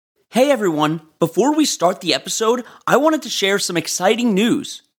Hey everyone, before we start the episode, I wanted to share some exciting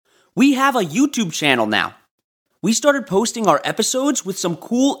news. We have a YouTube channel now. We started posting our episodes with some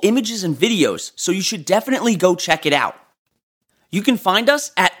cool images and videos, so you should definitely go check it out. You can find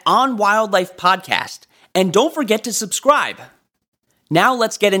us at On Wildlife Podcast, and don't forget to subscribe. Now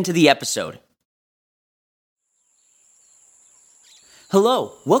let's get into the episode.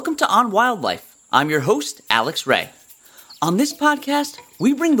 Hello, welcome to On Wildlife. I'm your host, Alex Ray. On this podcast,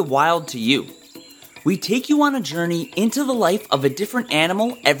 we bring the wild to you. We take you on a journey into the life of a different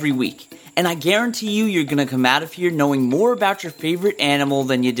animal every week, and I guarantee you're going to come out of here knowing more about your favorite animal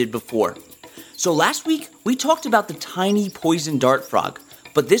than you did before. So last week, we talked about the tiny poison dart frog,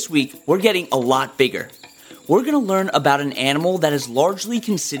 but this week, we're getting a lot bigger. We're going to learn about an animal that is largely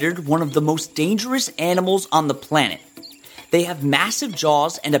considered one of the most dangerous animals on the planet. They have massive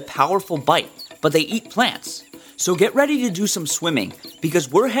jaws and a powerful bite, but they eat plants. So get ready to do some swimming, because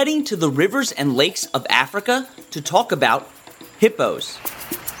we're heading to the rivers and lakes of Africa to talk about hippos.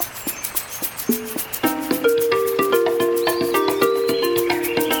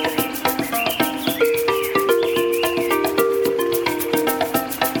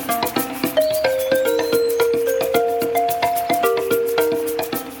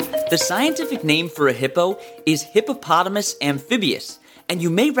 The scientific name for a hippo is Hippopotamus amphibius, and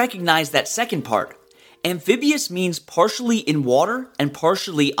you may recognize that second part. Amphibious means partially in water and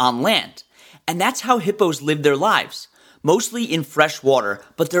partially on land, and that's how hippos live their lives, mostly in fresh water,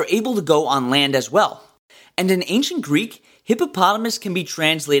 but they're able to go on land as well. And in ancient Greek, hippopotamus can be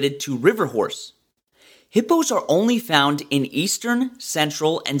translated to river horse. Hippos are only found in eastern,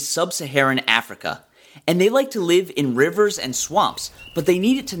 central, and sub-Saharan Africa, and they like to live in rivers and swamps, but they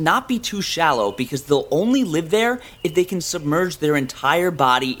need it to not be too shallow because they'll only live there if they can submerge their entire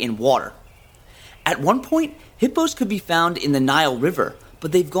body in water. At one point, hippos could be found in the Nile River,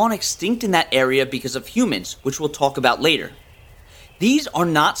 but they've gone extinct in that area because of humans, which we'll talk about later. These are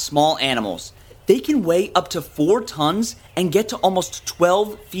not small animals. They can weigh up to 4 tons and get to almost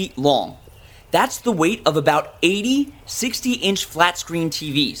 12 feet long. That's the weight of about 80 60-inch flat-screen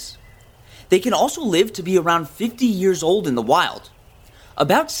TVs. They can also live to be around 50 years old in the wild.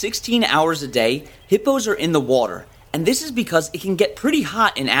 About 16 hours a day, hippos are in the water, and this is because it can get pretty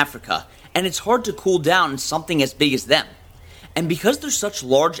hot in Africa, and it's hard to cool down something as big as them. And because they're such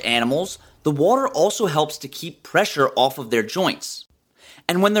large animals, the water also helps to keep pressure off of their joints.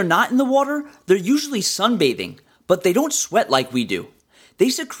 And when they're not in the water, they're usually sunbathing, but they don't sweat like we do. They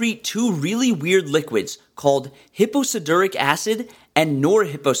secrete 2 really weird liquids called hipposudoric acid and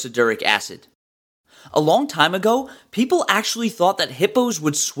norhipposudoric acid. A long time ago, people actually thought that hippos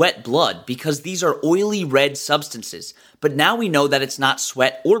would sweat blood because these are oily red substances, but now we know that it's not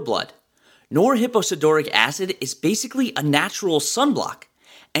sweat or blood. Norhipposudoric acid is basically a natural sunblock,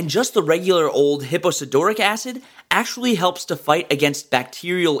 and just the regular old hipposudoric acid actually helps to fight against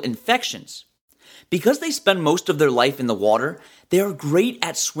bacterial infections. Because they spend most of their life in the water, they are great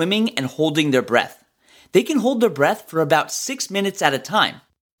at swimming and holding their breath. They can hold their breath for about 6 minutes at a time.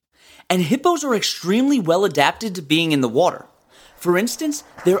 And hippos are extremely well adapted to being in the water. For instance,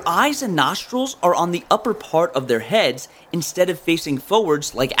 their eyes and nostrils are on the upper part of their heads instead of facing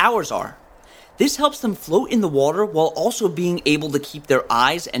forwards like ours are. This helps them float in the water while also being able to keep their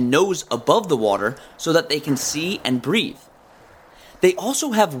eyes and nose above the water so that they can see and breathe. They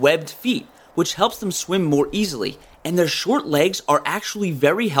also have webbed feet, which helps them swim more easily, and their short legs are actually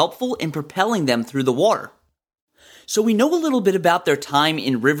very helpful in propelling them through the water. So we know a little bit about their time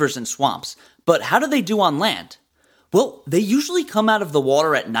in rivers and swamps, but how do they do on land? Well, they usually come out of the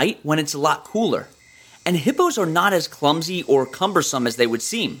water at night when it's a lot cooler. And hippos are not as clumsy or cumbersome as they would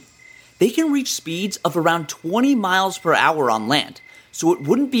seem. They can reach speeds of around 20 miles per hour on land, so it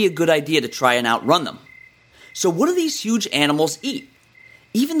wouldn't be a good idea to try and outrun them. So what do these huge animals eat?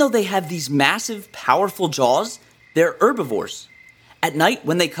 Even though they have these massive, powerful jaws, they're herbivores. At night,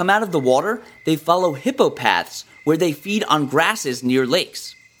 when they come out of the water, they follow hippo paths where they feed on grasses near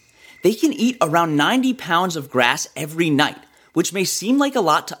lakes. They can eat around 90 pounds of grass every night, which may seem like a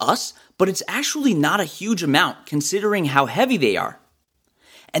lot to us, but it's actually not a huge amount considering how heavy they are.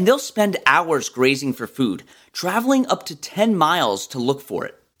 And they'll spend hours grazing for food, traveling up to 10 miles to look for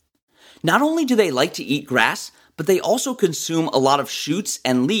it. Not only do they like to eat grass, but they also consume a lot of shoots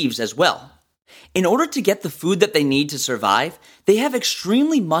and leaves as well. In order to get the food that they need to survive, they have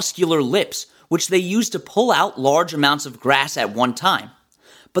extremely muscular lips, which they use to pull out large amounts of grass at one time.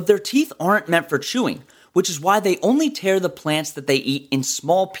 But their teeth aren't meant for chewing, which is why they only tear the plants that they eat in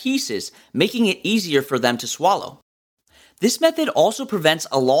small pieces, making it easier for them to swallow. This method also prevents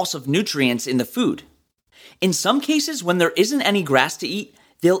a loss of nutrients in the food. In some cases, when there isn't any grass to eat,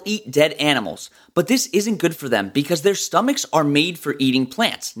 They'll eat dead animals, but this isn't good for them because their stomachs are made for eating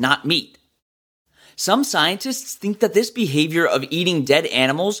plants, not meat. Some scientists think that this behavior of eating dead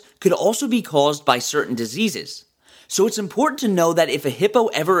animals could also be caused by certain diseases. So it's important to know that if a hippo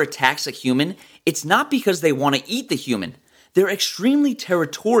ever attacks a human, it's not because they want to eat the human. They're extremely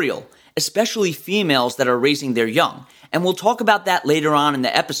territorial, especially females that are raising their young, and we'll talk about that later on in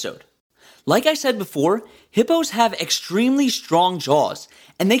the episode. Like I said before, hippos have extremely strong jaws,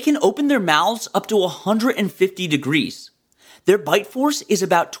 and they can open their mouths up to 150 degrees. Their bite force is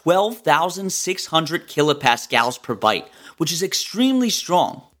about 12,600 kilopascals per bite, which is extremely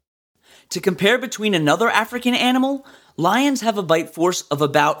strong. To compare between another African animal, lions have a bite force of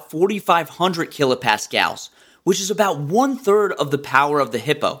about 4,500 kilopascals, which is about 1/3 of the power of the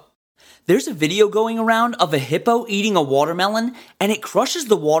hippo. There's a video going around of a hippo eating a watermelon, and it crushes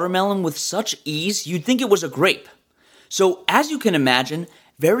the watermelon with such ease you'd think it was a grape. So, as you can imagine,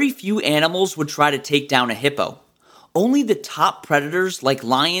 very few animals would try to take down a hippo. Only the top predators like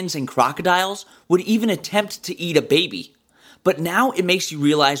lions and crocodiles would even attempt to eat a baby. But now it makes you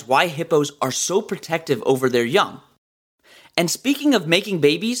realize why hippos are so protective over their young. And speaking of making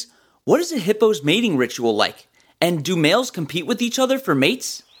babies, what is a hippo's mating ritual like? And do males compete with each other for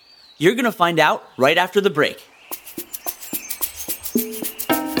mates? You're going to find out right after the break.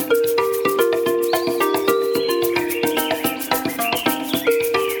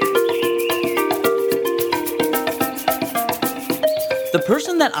 The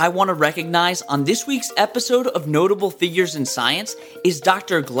person that I want to recognize on this week's episode of Notable Figures in Science is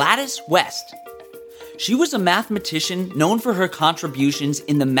Dr. Gladys West. She was a mathematician known for her contributions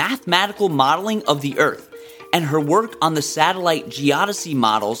in the mathematical modeling of the Earth and her work on the satellite geodesy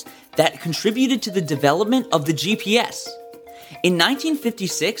models that contributed to the development of the GPS. In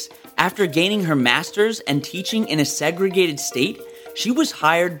 1956, after gaining her master's and teaching in a segregated state, she was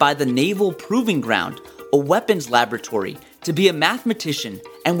hired by the Naval Proving Ground, a weapons laboratory, to be a mathematician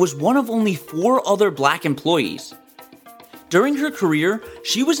and was one of only 4 other black employees. During her career,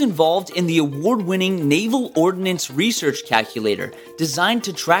 she was involved in the award-winning Naval Ordnance Research Calculator designed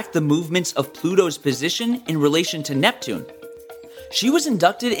to track the movements of Pluto's position in relation to Neptune. She was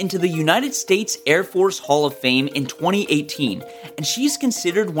inducted into the United States Air Force Hall of Fame in 2018, and she's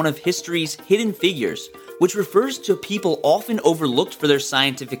considered one of history's hidden figures, which refers to people often overlooked for their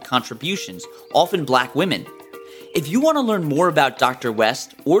scientific contributions, often black women. If you want to learn more about Dr.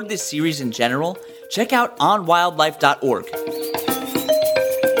 West or this series in general, check out onwildlife.org.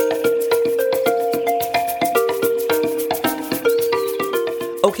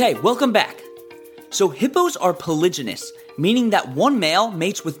 Okay, welcome back. So hippos are polygynous, meaning that one male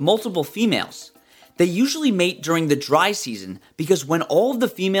mates with multiple females. They usually mate during the dry season because when all of the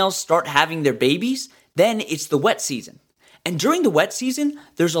females start having their babies, then it's the wet season. And during the wet season,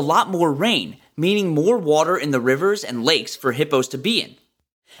 there's a lot more rain, meaning more water in the rivers and lakes for hippos to be in.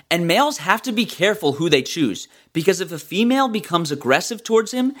 And males have to be careful who they choose, because if a female becomes aggressive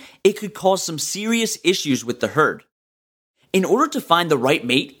towards him, it could cause some serious issues with the herd. In order to find the right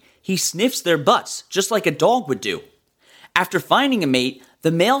mate, he sniffs their butts, just like a dog would do. After finding a mate,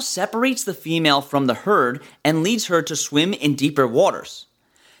 the male separates the female from the herd and leads her to swim in deeper waters.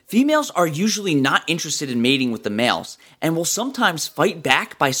 Females are usually not interested in mating with the males and will sometimes fight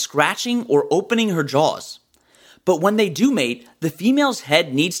back by scratching or opening her jaws. But when they do mate, the female's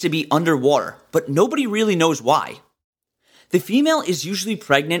head needs to be underwater, but nobody really knows why. The female is usually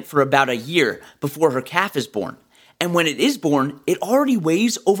pregnant for about a year before her calf is born, and when it is born, it already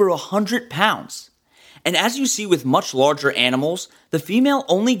weighs over 100 pounds. And as you see with much larger animals, the female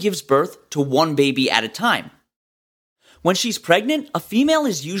only gives birth to one baby at a time. When she's pregnant, a female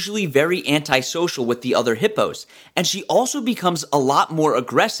is usually very antisocial with the other hippos, and she also becomes a lot more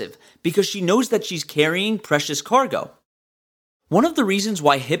aggressive because she knows that she's carrying precious cargo. One of the reasons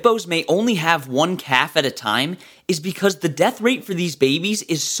why hippos may only have one calf at a time is because the death rate for these babies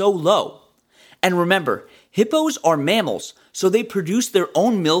is so low. And remember, hippos are mammals, so they produce their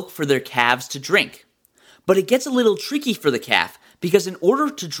own milk for their calves to drink. But it gets a little tricky for the calf, because in order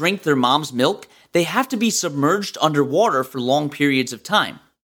to drink their mom's milk, they have to be submerged underwater for long periods of time.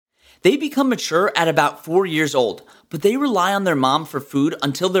 They become mature at about 4 years old, but they rely on their mom for food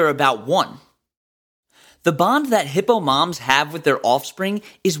until they're about 1. The bond that hippo moms have with their offspring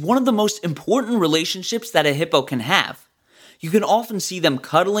is one of the most important relationships that a hippo can have. You can often see them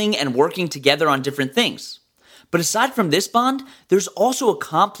cuddling and working together on different things. But aside from this bond, there's also a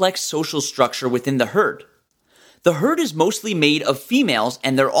complex social structure within the herd. The herd is mostly made of females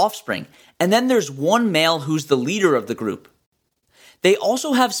and their offspring, and then there's one male who's the leader of the group. They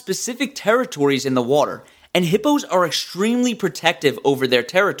also have specific territories in the water, And hippos are extremely protective over their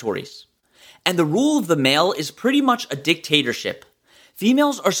territories. And the rule of the male is pretty much a dictatorship.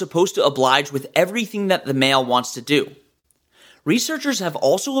 Females are supposed to oblige with everything that the male wants to do. Researchers have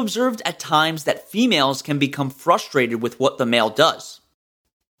also observed at times that females can become frustrated with what the male does.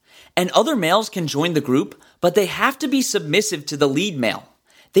 And other males can join the group, but they have to be submissive to the lead male.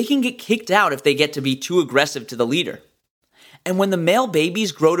 They can get kicked out if they get to be too aggressive to the leader. And when the male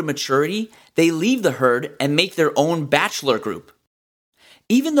babies grow to maturity, they leave the herd and make their own bachelor group.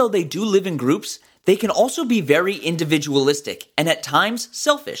 Even though they do live in groups, they can also be very individualistic and at times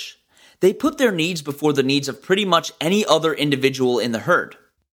selfish. They put their needs before the needs of pretty much any other individual in the herd.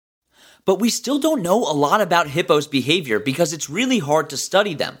 But we still don't know a lot about hippos' behavior because it's really hard to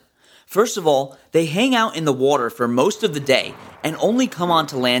study them. First of all, they hang out in the water for most of the day and only come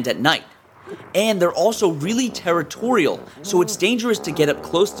onto land at night. And they're also really territorial, so it's dangerous to get up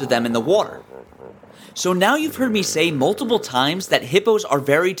close to them in the water. So now you've heard me say multiple times that hippos are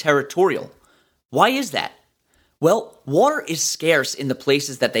very territorial. Why is that? Well, water is scarce in the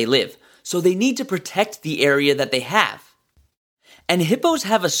places that they live, so they need to protect the area that they have. And hippos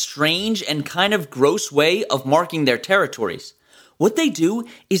have a strange and kind of gross way of marking their territories. What they do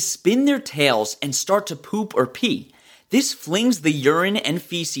is spin their tails and start to poop or pee. This flings the urine and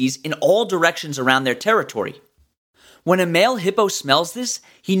feces in all directions around their territory. When a male hippo smells this,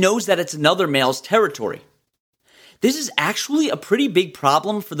 he knows that it's another male's territory. This is actually a pretty big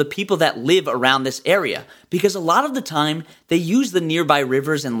problem for the people that live around this area because a lot of the time they use the nearby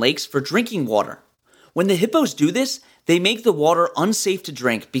rivers and lakes for drinking water. When the hippos do this, they make the water unsafe to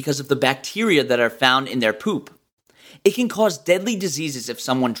drink because of the bacteria that are found in their poop. It can cause deadly diseases if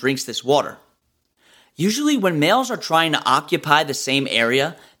someone drinks this water. Usually when males are trying to occupy the same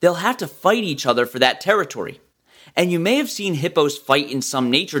area, they'll have to fight each other for that territory. And you may have seen hippos fight in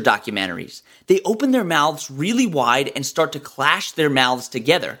some nature documentaries. They open their mouths really wide and start to clash their mouths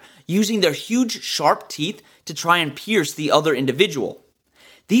together, using their huge, sharp teeth to try and pierce the other individual.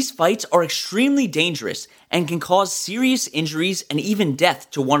 These fights are extremely dangerous and can cause serious injuries and even death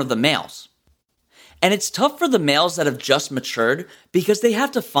to one of the males. And it's tough for the males that have just matured because they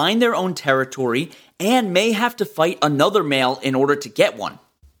have to find their own territory and may have to fight another male in order to get one.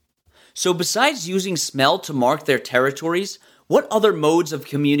 So besides using smell to mark their territories, what other modes of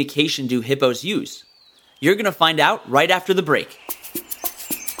communication do hippos use? You're going to find out right after the break.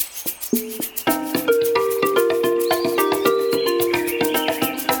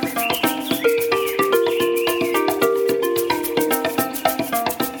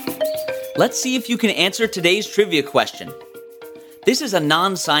 Let's see if you can answer today's trivia question. This is a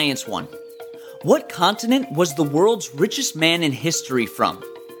non-science one. What continent was the world's richest man in history from?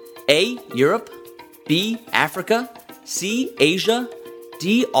 A. Europe, B. Africa, C. Asia,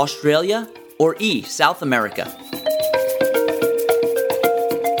 D. Australia, or E. South America?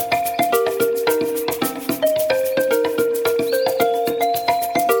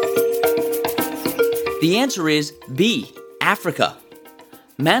 The answer is B. Africa.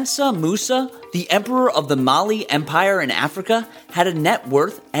 Mansa Musa, the emperor of the Mali Empire in Africa, had a net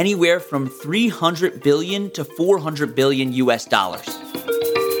worth anywhere from 300 billion to 400 billion US dollars.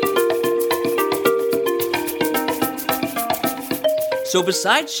 So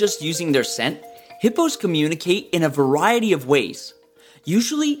besides just using their scent, hippos communicate in a variety of ways.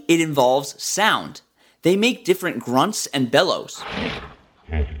 Usually it involves sound. They make different grunts and bellows.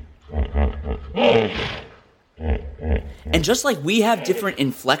 And just like we have different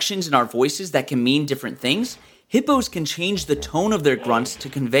inflections in our voices that can mean different things, hippos can change the tone of their grunts to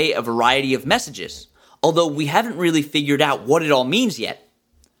convey a variety of messages, although we haven't really figured out what it all means yet.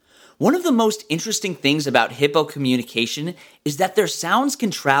 One of the most interesting things about hippo communication is that their sounds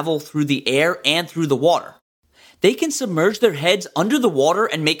can travel through the air and through the water. They can submerge their heads under the water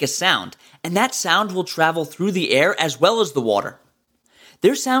and make a sound, and that sound will travel through the air as well as the water.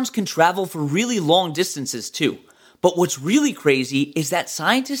 Their sounds can travel for really long distances too. But what's really crazy is that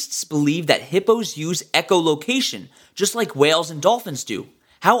scientists believe that hippos use echolocation, just like whales and dolphins do.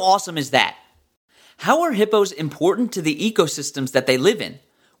 How awesome is that? How are hippos important to the ecosystems that they live in?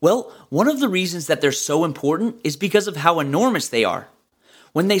 Well, one of the reasons that they're so important is because of how enormous they are.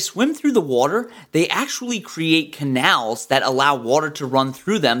 When they swim through the water, they actually create canals that allow water to run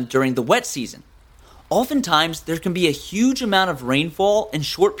through them during the wet season. Oftentimes, there can be a huge amount of rainfall in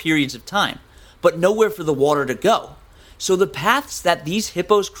short periods of time, but nowhere for the water to go. So the paths that these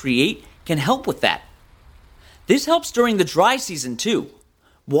hippos create can help with that. This helps during the dry season too.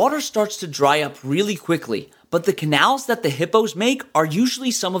 Water starts to dry up really quickly, but the canals that the hippos make are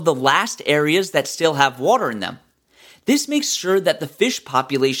usually some of the last areas that still have water in them. This makes sure that the fish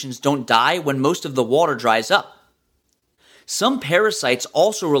populations don't die when most of the water dries up. Some parasites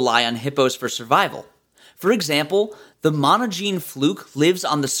also rely on hippos for survival. For example, the monogene fluke lives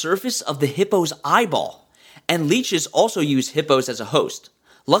on the surface of the hippo's eyeball, and leeches also use hippos as a host.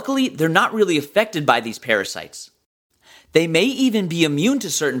 Luckily, they're not really affected by these parasites. They may even be immune to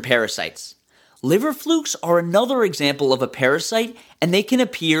certain parasites. Liver flukes are another example of a parasite, and they can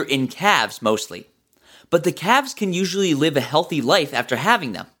appear in calves mostly. But the calves can usually live a healthy life after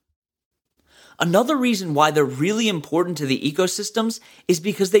having them. Another reason why they're really important to the ecosystems is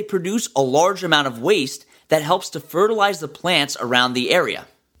because they produce a large amount of waste that helps to fertilize the plants around the area.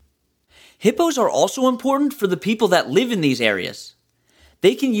 Hippos are also important for the people that live in these areas.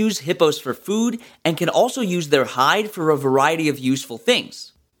 They can use hippos for food and can also use their hide for a variety of useful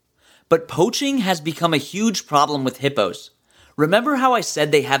things. But poaching has become a huge problem with hippos. Remember how I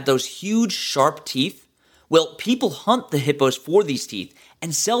said they have those huge sharp teeth? Well, people hunt the hippos for these teeth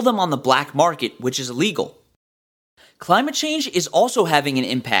and sell them on the black market, which is illegal. Climate change is also having an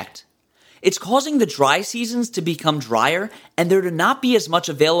impact. It's causing the dry seasons to become drier and there to not be as much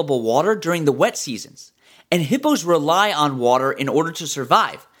available water during the wet seasons. And hippos rely on water in order to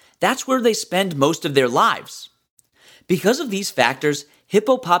survive. That's where they spend most of their lives. Because of these factors,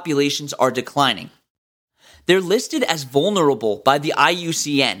 hippo populations are declining. They're listed as vulnerable by the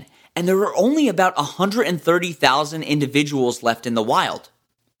IUCN, and there are only about 130,000 individuals left in the wild.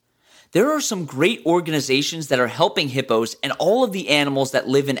 There are some great organizations that are helping hippos and all of the animals that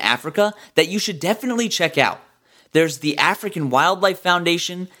live in Africa that you should definitely check out. There's the African Wildlife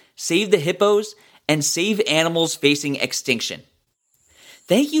Foundation, Save the Hippos, and Save Animals Facing Extinction.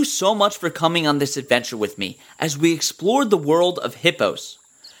 Thank you so much for coming on this adventure with me as we explored the world of hippos.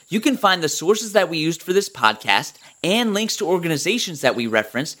 You can find the sources that we used for this podcast and links to organizations that we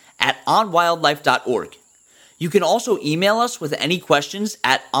reference at onwildlife.org. You can also email us with any questions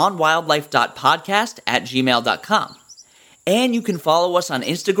at onwildlife.podcast@gmail.com. And you can follow us on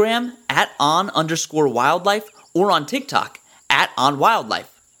Instagram at on_wildlife or on TikTok at onwildlife.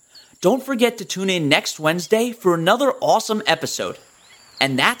 Don't forget to tune in next Wednesday for another awesome episode.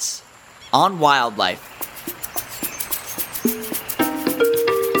 And that's On Wildlife.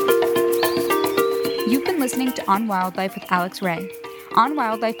 You've been listening to On Wildlife with Alex Ray. On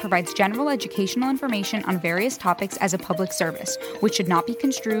Wildlife provides general educational information on various topics as a public service, which should not be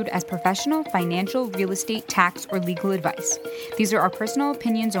construed as professional, financial, real estate, tax, or legal advice. These are our personal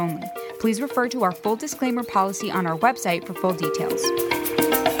opinions only. Please refer to our full disclaimer policy on our website for full details.